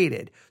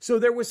faded. So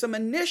there was some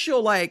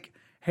initial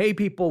hey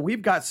people,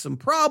 we've got some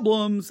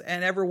problems.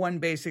 And everyone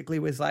basically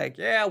was like,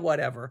 yeah,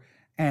 whatever.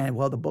 And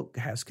the book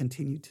has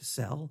continued to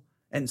sell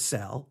and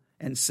sell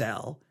and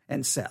sell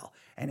and sell.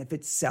 And if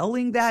it's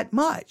selling that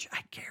much, I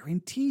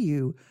guarantee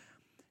you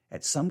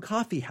at some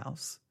coffee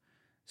house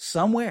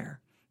somewhere,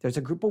 there's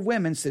a group of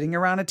women sitting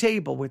around a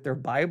table with their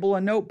Bible,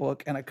 a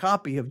notebook, and a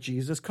copy of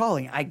Jesus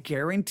Calling. I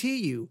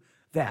guarantee you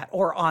that.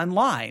 Or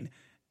online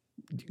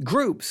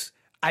groups.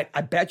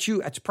 I bet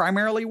you it's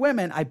primarily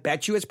women. I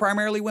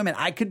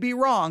could be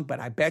wrong,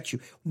 but I bet you.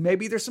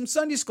 Maybe there's some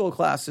Sunday school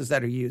classes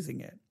that are using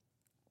it.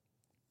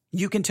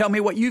 You can tell me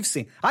what you've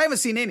seen. I haven't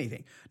seen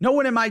anything. No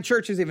one in my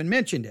church has even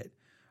mentioned it.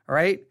 All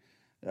right.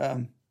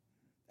 And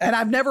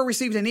I've never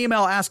received an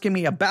email asking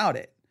me about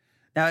it.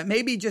 Now, it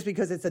may be just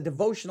because it's a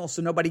devotional,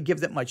 so nobody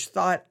gives it much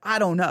thought. I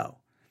don't know.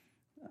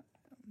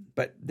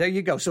 But there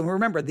you go. So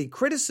remember, the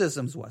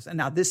criticisms was, and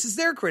now this is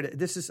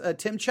this is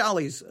Tim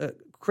Challies'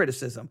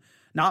 criticism.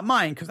 Not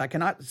mine, because I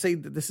cannot say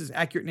that this is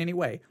accurate in any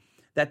way,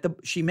 that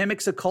she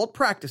mimics occult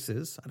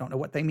practices, I don't know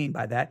what they mean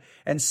by that,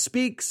 and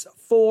speaks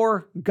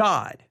for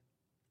God.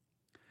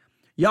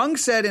 Young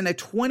said in a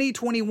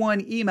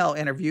 2021 email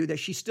interview that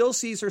she still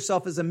sees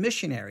herself as a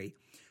missionary.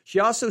 She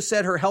also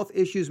said her health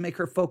issues make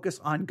her focus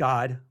on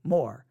God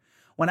more.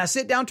 When I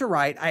sit down to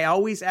write, I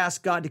always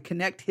ask God to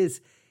connect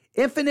his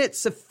infinite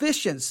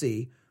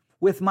sufficiency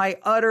with my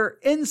utter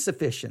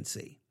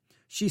insufficiency,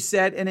 she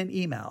said in an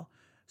email.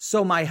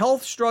 So my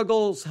health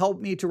struggles help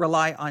me to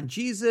rely on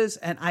Jesus,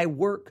 and I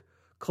work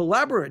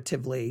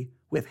collaboratively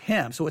with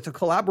him. So it's a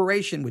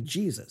collaboration with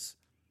Jesus.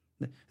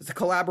 It's a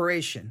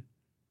collaboration.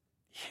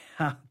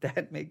 Yeah,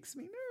 that makes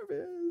me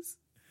nervous.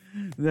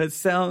 That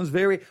sounds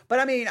but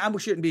I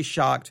shouldn't be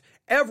shocked.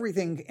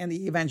 Everything in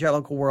the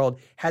evangelical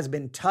world has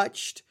been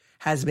touched,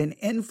 has been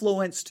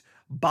influenced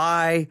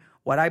by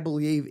what I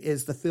believe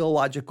is the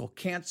theological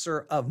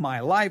cancer of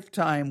my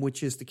lifetime,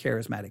 which is the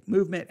charismatic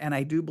movement. And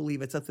I do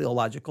believe it's a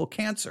theological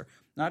cancer.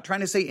 Not trying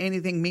to say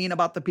anything mean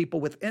about the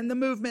people within the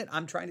movement.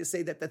 I'm trying to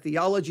say that the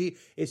theology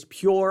is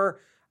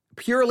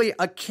purely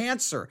a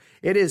cancer.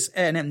 It is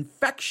an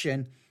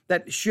infection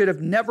that should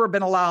have never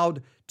been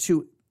allowed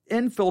to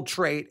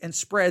infiltrate and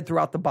spread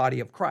throughout the body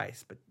of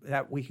Christ. But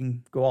that we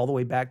can go all the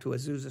way back to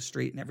Azusa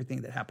Street and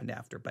everything that happened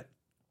after. But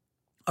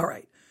all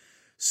right.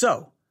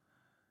 So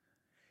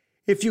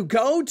if you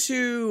go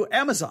to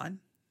Amazon,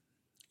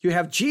 you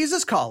have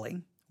Jesus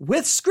Calling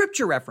with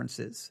scripture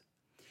references,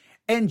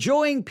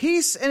 Enjoying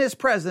Peace in His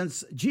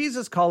Presence,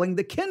 Jesus Calling,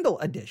 the Kindle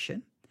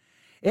edition.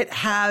 It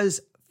has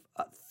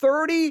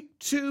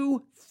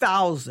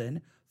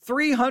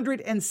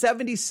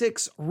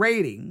 32,376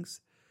 ratings,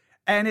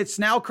 and it's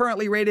now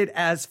currently rated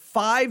as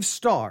 5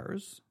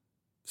 stars.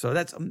 So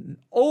that's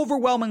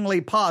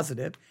overwhelmingly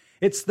positive.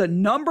 It's the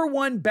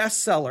 #1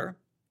 bestseller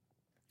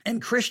in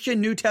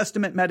Christian New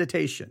Testament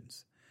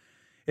meditations.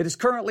 It is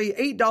currently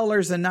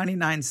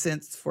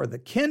 $8.99 for the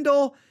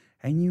Kindle,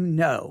 and you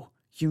know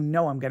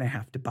I'm going to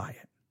have to buy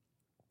it.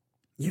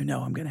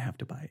 I'm going to have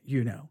to buy it.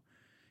 I'm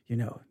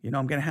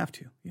going to have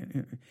to.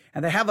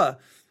 And they have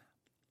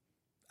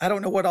I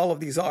don't know what all of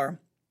these are.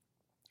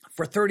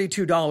 For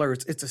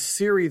 $32, it's a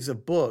series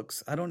of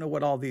books. I don't know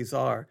what all these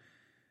are.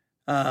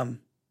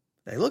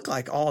 They look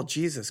like all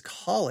Jesus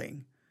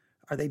Calling.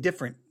 Are they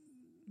different?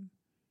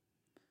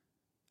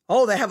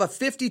 Oh, they have a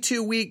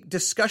 52-week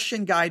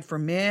discussion guide for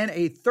men,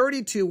 a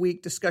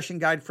 32-week discussion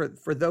guide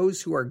for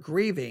those who are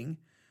grieving.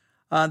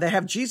 They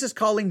have Jesus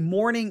Calling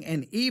Morning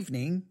and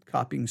Evening,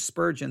 copying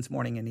Spurgeon's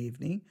Morning and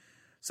Evening.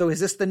 So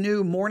is this the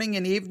new Morning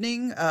and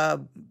Evening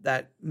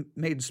that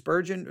made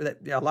Spurgeon,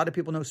 that a lot of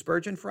people know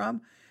Spurgeon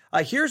from?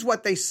 Here's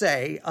what they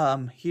say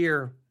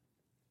here.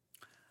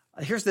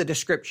 Here's the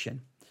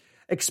description.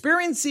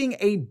 Experiencing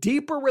a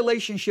deeper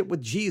relationship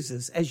with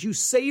Jesus as you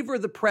savor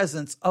the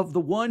presence of the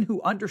one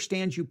who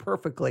understands you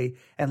perfectly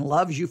and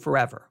loves you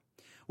forever.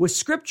 With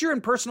scripture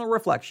and personal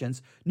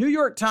reflections, New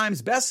York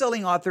Times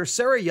bestselling author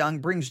Sarah Young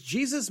brings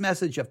Jesus'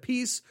 message of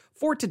peace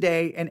for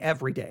today and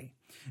every day.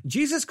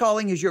 Jesus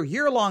Calling is your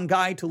year-long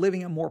guide to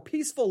living a more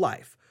peaceful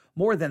life.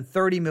 More than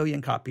 30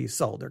 million copies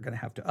sold. They're going to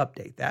have to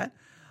update that.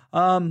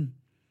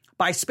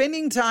 By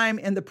spending time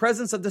in the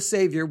presence of the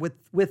Savior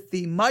with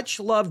the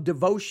much-loved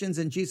devotions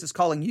in Jesus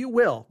Calling, you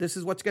will. This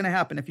is what's going to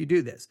happen if you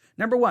do this.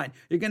 Number 1,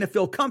 you're going to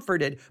feel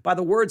comforted by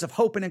the words of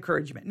hope and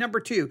encouragement. Number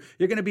 2,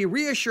 you're going to be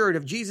reassured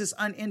of Jesus'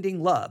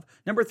 unending love.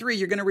 Number 3,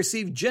 you're going to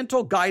receive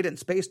gentle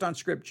guidance based on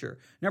Scripture.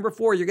 Number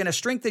 4, you're going to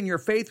strengthen your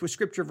faith with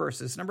Scripture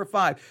verses. Number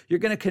 5, you're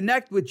going to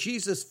connect with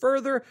Jesus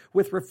further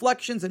with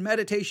reflections and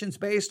meditations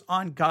based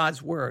on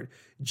God's Word.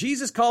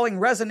 Jesus Calling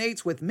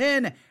resonates with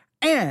men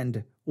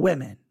and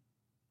women.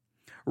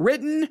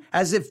 Written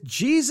as if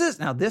Jesus,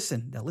 now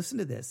listen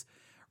to this,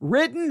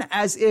 written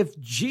as if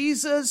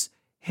Jesus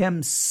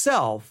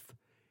himself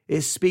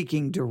is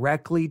speaking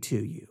directly to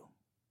you.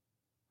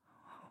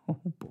 Oh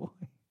boy.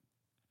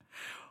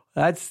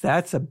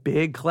 That's a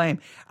big claim.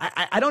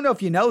 I don't know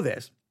if you know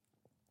this.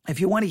 If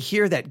you want to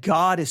hear that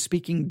God is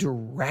speaking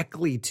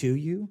directly to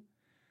you,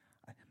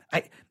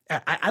 I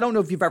don't know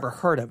if you've ever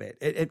heard of it.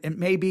 It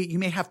may be, you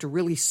may have to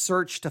really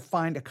search to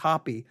find a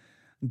copy,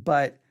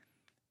 but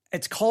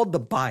it's called the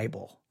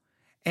Bible.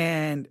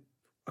 And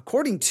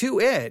according to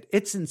it,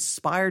 it's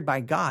inspired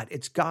by God.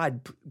 It's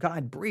God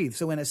breathed.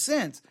 So in a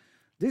sense,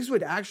 these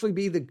would actually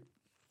be the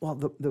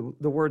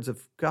words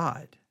of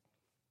God.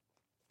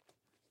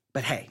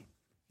 But hey,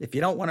 if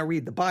you don't want to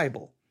read the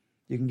Bible,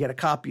 you can get a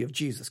copy of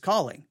Jesus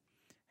Calling,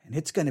 and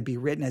it's going to be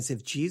written as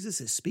if Jesus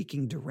is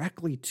speaking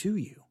directly to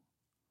you.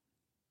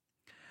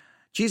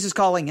 Jesus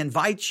Calling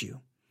invites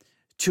you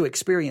to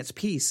experience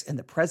peace in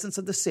the presence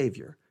of the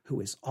Savior who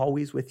is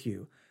always with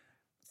you.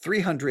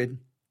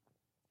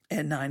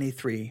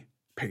 393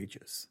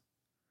 pages.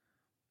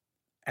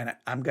 And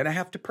I'm going to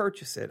have to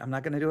purchase it. I'm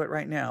not going to do it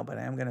right now, but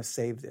I am going to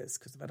save this,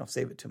 because if I don't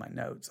save it to my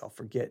notes, I'll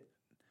forget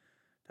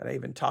that I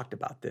even talked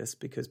about this,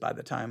 because by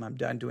the time I'm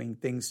done doing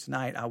things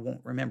tonight, I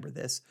won't remember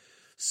this.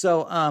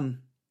 So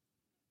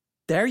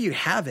there you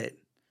have it.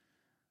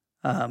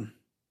 I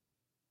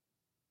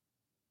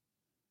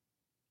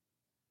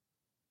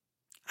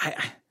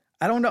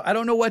don't know. I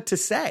don't know what to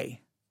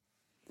say.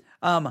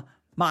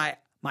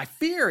 My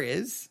fear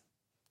is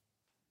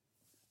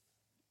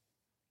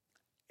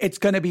it's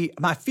going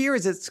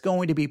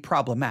to be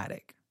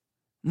problematic.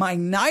 My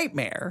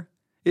nightmare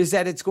is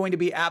that it's going to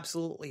be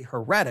absolutely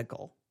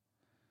heretical.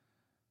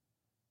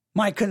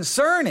 My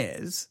concern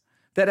is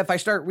that if I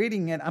start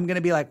reading it, I'm going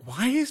to be like,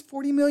 why does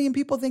 40 million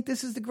people think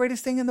this is the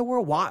greatest thing in the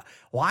world?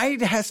 Why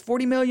has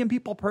 40 million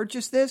people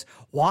purchased this?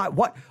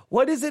 What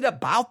is it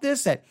about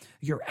this that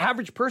your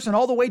average person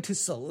all the way to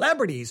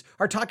celebrities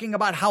are talking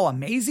about how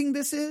amazing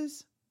this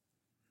is?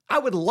 I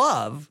would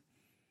love,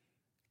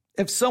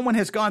 if someone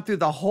has gone through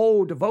the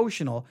whole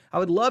devotional, I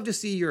would love to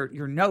see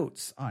your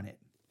notes on it,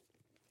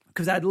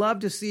 because I'd love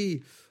to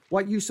see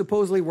what you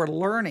supposedly were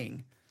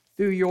learning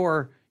through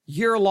your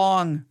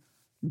year-long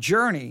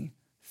journey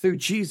through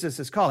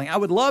Jesus' Calling. I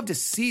would love to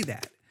see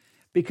that,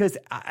 because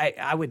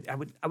I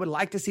would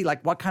like to see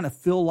like what kind of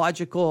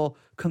theological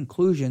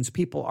conclusions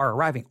people are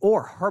arriving,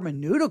 or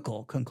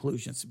hermeneutical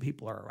conclusions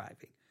people are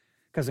arriving.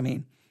 Because I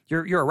mean,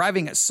 you're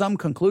arriving at some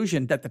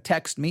conclusion that the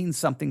text means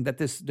something that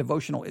this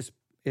devotional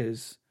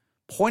is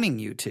pointing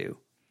you to.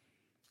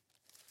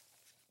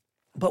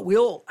 But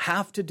we'll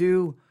have to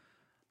do,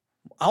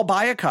 I'll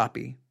buy a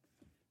copy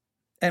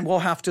and we'll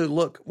have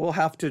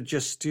to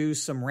just do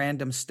some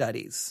random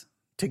studies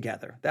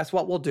together. That's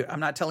what we'll do. I'm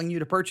not telling you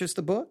to purchase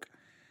the book,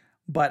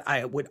 but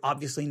I would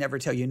obviously never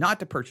tell you not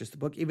to purchase the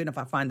book, even if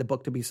I find the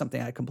book to be something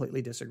I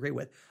completely disagree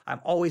with. I'm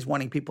always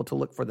wanting people to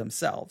look for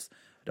themselves.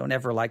 I don't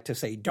ever like to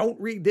say,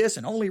 don't read this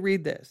and only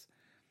read this.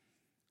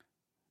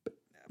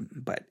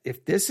 But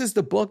if this is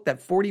the book that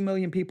 40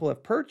 million people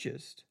have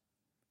purchased,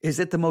 is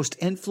it the most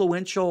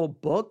influential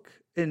book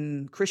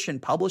in Christian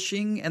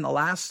publishing in the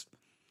last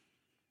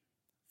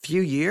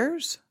few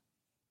years?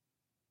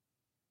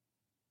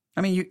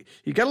 I mean,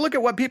 you got to look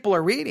at what people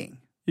are reading.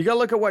 You got to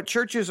look at what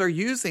churches are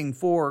using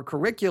for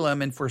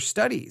curriculum and for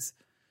studies.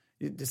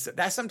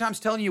 That's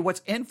sometimes telling you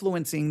what's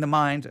influencing the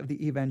minds of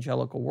the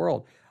evangelical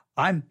world.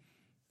 I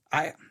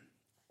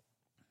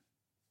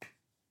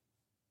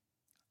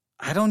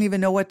don't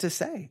even know what to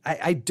say.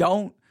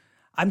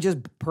 I'm just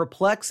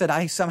perplexed that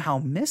I somehow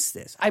missed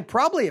this. I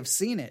probably have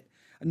seen it.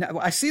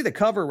 I see the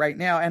cover right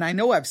now, and I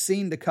know I've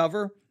seen the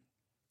cover.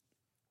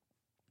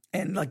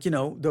 And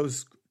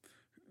those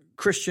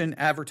Christian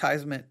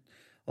advertisement,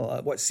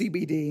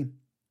 CBD,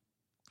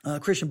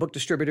 Christian book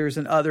distributors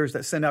and others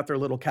that send out their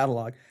little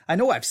catalog. I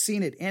know I've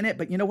seen it in it,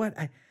 but you know what?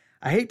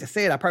 I hate to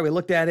say it. I probably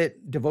looked at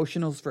it.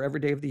 Devotionals for every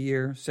day of the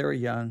year. Sarah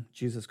Young,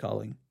 Jesus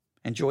Calling.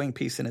 Enjoying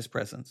peace in his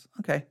presence.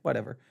 Okay,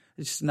 whatever.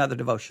 It's just another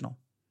devotional.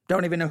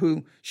 Don't even know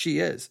who she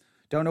is.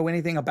 Don't know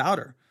anything about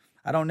her.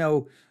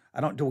 Do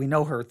we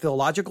know her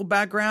theological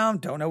background?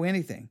 Don't know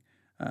anything.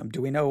 I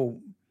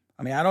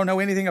don't know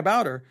anything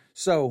about her.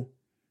 So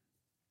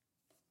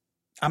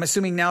I'm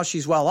assuming now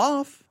she's well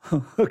off.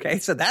 Okay,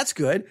 so that's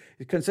good.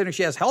 Considering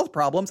she has health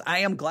problems, I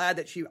am glad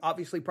that she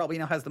obviously probably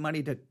now has the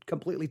money to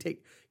completely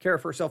take care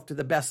of herself to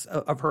the best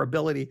of her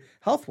ability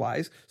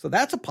health-wise. So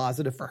that's a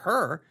positive for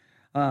her.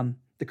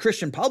 The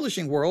Christian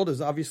publishing world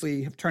has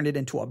obviously have turned it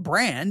into a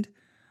brand.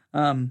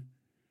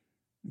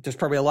 There's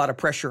probably a lot of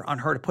pressure on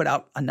her to put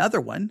out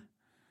another one.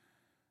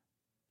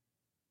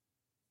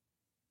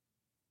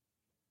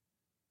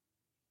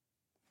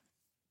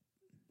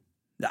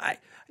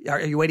 Are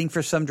you waiting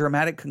for some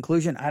dramatic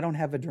conclusion? I don't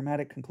have a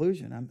dramatic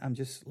conclusion. I'm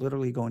just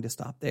literally going to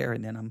stop there,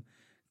 and then I'm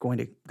going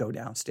to go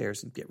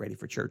downstairs and get ready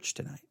for church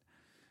tonight.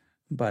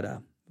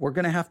 But we're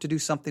going to have to do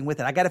something with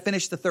it. I got to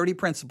finish the 30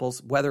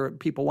 principles, whether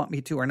people want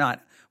me to or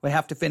not. We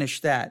have to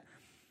finish that.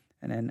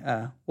 And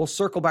then we'll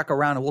circle back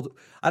around. And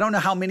I don't know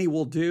how many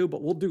we'll do,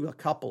 but we'll do a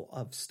couple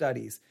of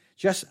studies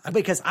just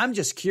because I'm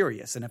just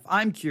curious. And if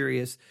I'm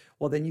curious,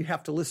 well, then you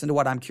have to listen to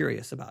what I'm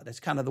curious about. That's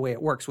kind of the way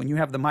it works. When you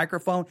have the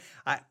microphone,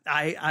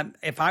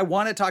 if I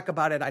want to talk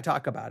about it, I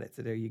talk about it.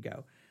 So there you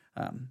go.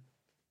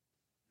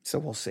 So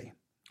we'll see.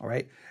 All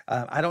right.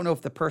 I don't know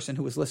if the person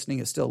who was listening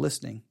is still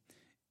listening.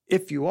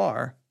 If you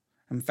are,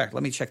 in fact,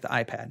 let me check the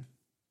iPad.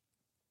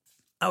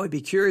 I would be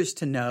curious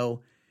to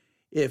know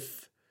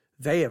if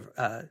they have,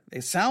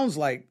 it sounds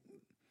like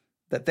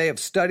that they have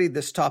studied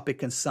this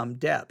topic in some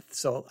depth.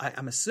 So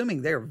I'm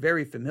assuming they're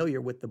very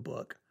familiar with the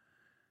book.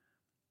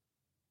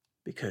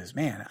 Because,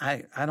 man,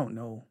 I don't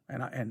know,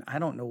 and I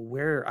don't know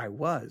where I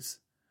was.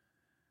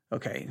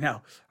 Okay,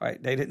 now, all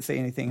right, they didn't say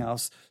anything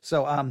else.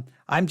 So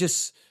I'm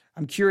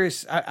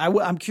curious.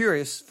 I'm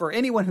curious for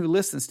anyone who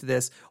listens to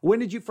this. When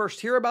did you first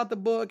hear about the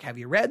book? Have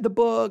you read the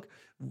book?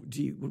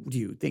 Do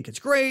you think it's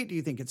great? Do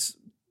you think it's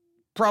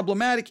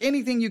problematic?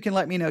 Anything you can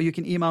let me know. You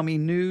can email me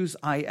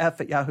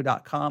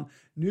newsif@yahoo.com,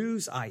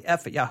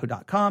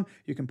 newsif@yahoo.com.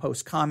 You can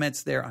post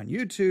comments there on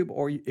YouTube,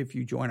 or if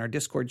you join our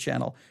Discord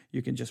channel,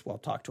 you can just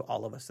talk to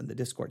all of us in the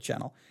Discord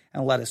channel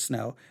and let us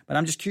know. But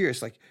I'm just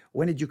curious,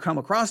 when did you come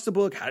across the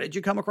book? How did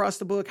you come across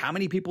the book? How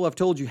many people have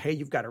told you, hey,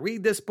 you've got to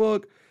read this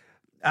book?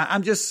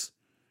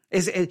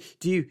 Is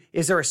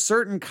there a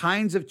certain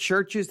kinds of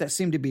churches that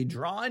seem to be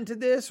drawn to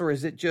this, or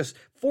is it just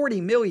 40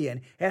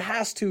 million? It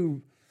has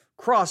to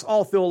cross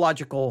all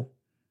theological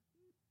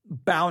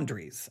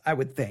boundaries, I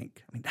would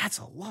think. I mean, that's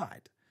a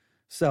lot.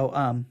 So,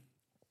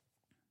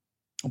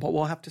 but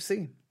we'll have to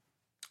see.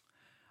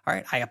 All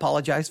right. I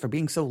apologize for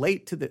being so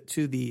late to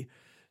the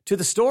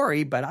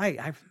story, but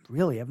I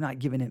really have not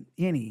given it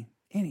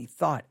any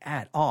thought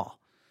at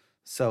all.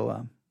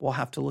 So, we'll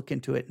have to look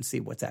into it and see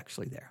what's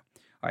actually there.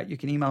 All right. You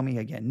can email me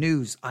again,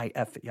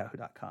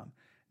 newsif@yahoo.com.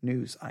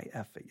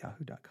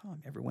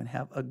 newsif@yahoo.com. Everyone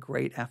have a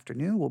great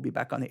afternoon. We'll be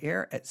back on the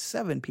air at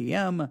 7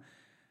 p.m.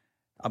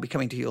 I'll be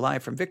coming to you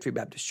live from Victory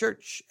Baptist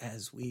Church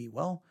as we,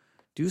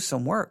 do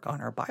some work on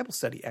our Bible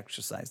study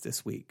exercise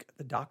this week,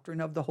 the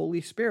doctrine of the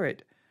Holy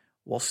Spirit.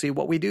 We'll see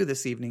what we do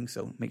this evening,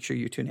 so make sure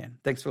you tune in.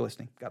 Thanks for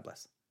listening. God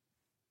bless.